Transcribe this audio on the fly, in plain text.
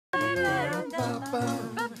Hey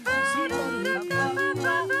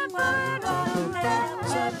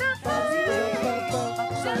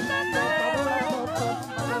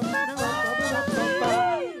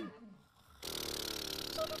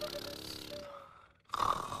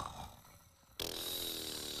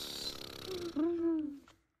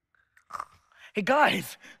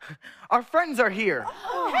guys, our friends are here.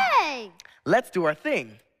 Hey! Let's do our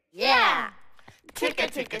thing. Yeah! Ticka,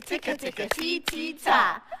 ticka, ticka, ticka,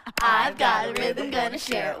 tee-tee-ta. I've got a rhythm, gonna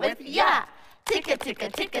share it with ya. Ticka, ticka,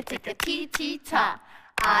 ticka, ticka, tee-tee-ta.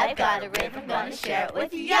 I've got a rhythm, gonna share it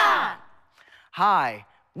with ya. Hi,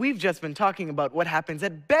 we've just been talking about what happens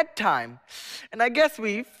at bedtime, and I guess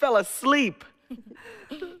we fell asleep.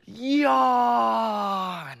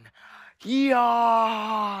 Yawn,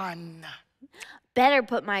 yawn. Better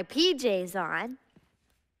put my PJs on.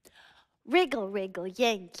 Wriggle, wriggle,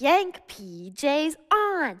 yank, yank, PJs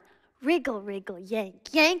on. Wriggle, wriggle, yank,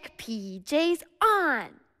 yank, PJs on.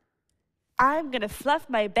 I'm gonna fluff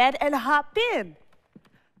my bed and hop in.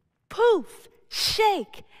 Poof,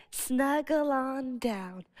 shake, snuggle on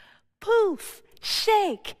down. Poof,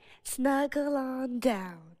 shake, snuggle on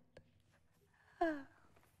down.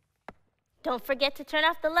 Don't forget to turn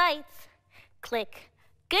off the lights. Click,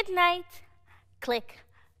 good night. Click,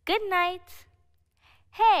 good night.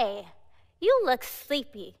 Hey, you look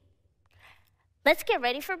sleepy. Let's get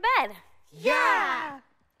ready for bed. Yeah!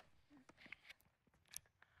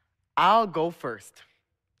 I'll go first.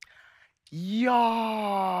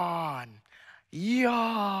 Yawn,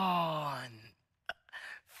 yawn.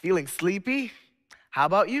 Feeling sleepy? How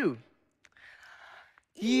about you?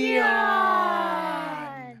 Yawn,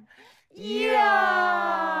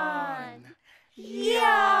 yawn,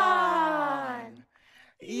 yawn,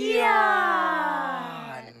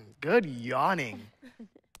 yawn. Good yawning.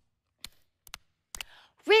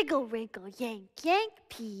 Wriggle, wriggle, yank, yank,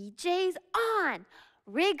 PJs on.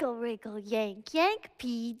 Wriggle, wriggle, yank, yank,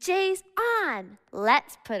 PJs on.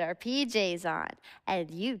 Let's put our PJs on,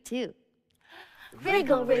 and you too.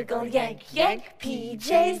 Wriggle, wriggle, yank, yank,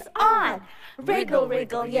 PJs on. Wriggle,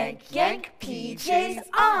 wriggle, yank, yank, PJs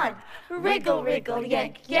on. Wriggle, wriggle,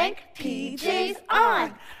 yank, yank, PJs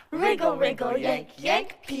on. Wriggle, wriggle, yank,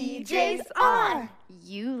 yank, PJs on.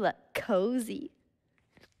 You look cozy.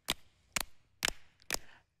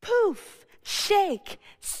 Poof, shake,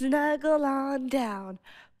 snuggle on down.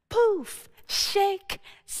 Poof, shake,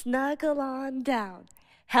 snuggle on down.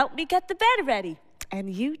 Help me get the bed ready,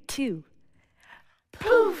 and you too.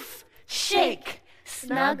 Poof, shake,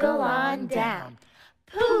 snuggle on down.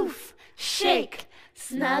 Poof, shake,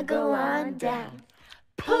 snuggle on down.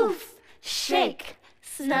 Poof, shake,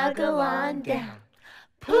 snuggle on down.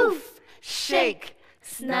 Poof, shake,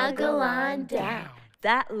 snuggle on down.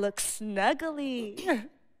 That looks snuggly.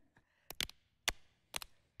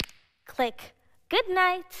 Click, good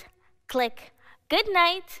night. Click, good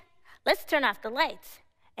night. Let's turn off the lights,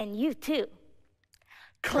 and you too.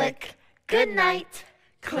 Click, good night.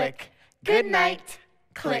 Click, good night.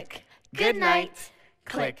 Click, good night.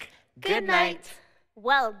 Click, good night.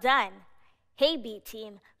 Well done. Hey, B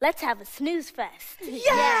team, let's have a snooze fest.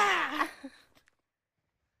 Yeah!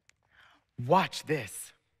 Watch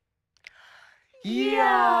this.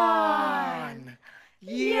 Yawn,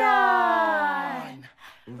 yawn.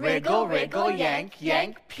 Wriggle, wriggle, yank,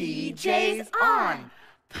 yank, PJs on.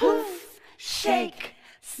 Poof, shake,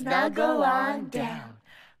 snuggle on down.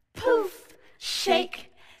 Poof,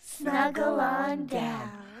 shake, snuggle on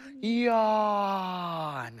down.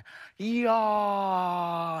 Yawn,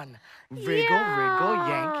 yawn. Wriggle, wriggle,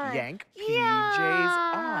 yank, yank,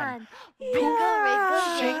 PJs on. Wriggle, wriggle,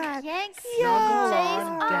 Shake, yank, yank, snuggle PJs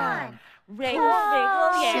on on. down. Wriggle,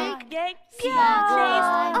 wriggle, yank, yank,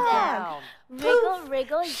 PJs on. Wriggle,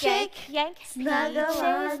 wriggle, yank, yank, snuggle PJs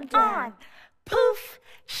on on. down. Poof,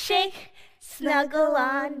 shake, snuggle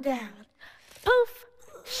on down. Poof,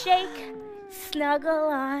 shake, snuggle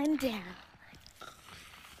on down.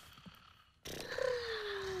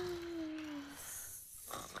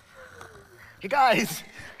 Hey guys,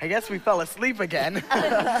 I guess we fell asleep again.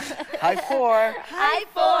 High four. High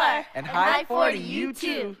four. And high four to you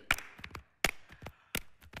too.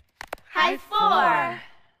 High four.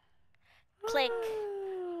 Click.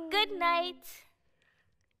 Good night.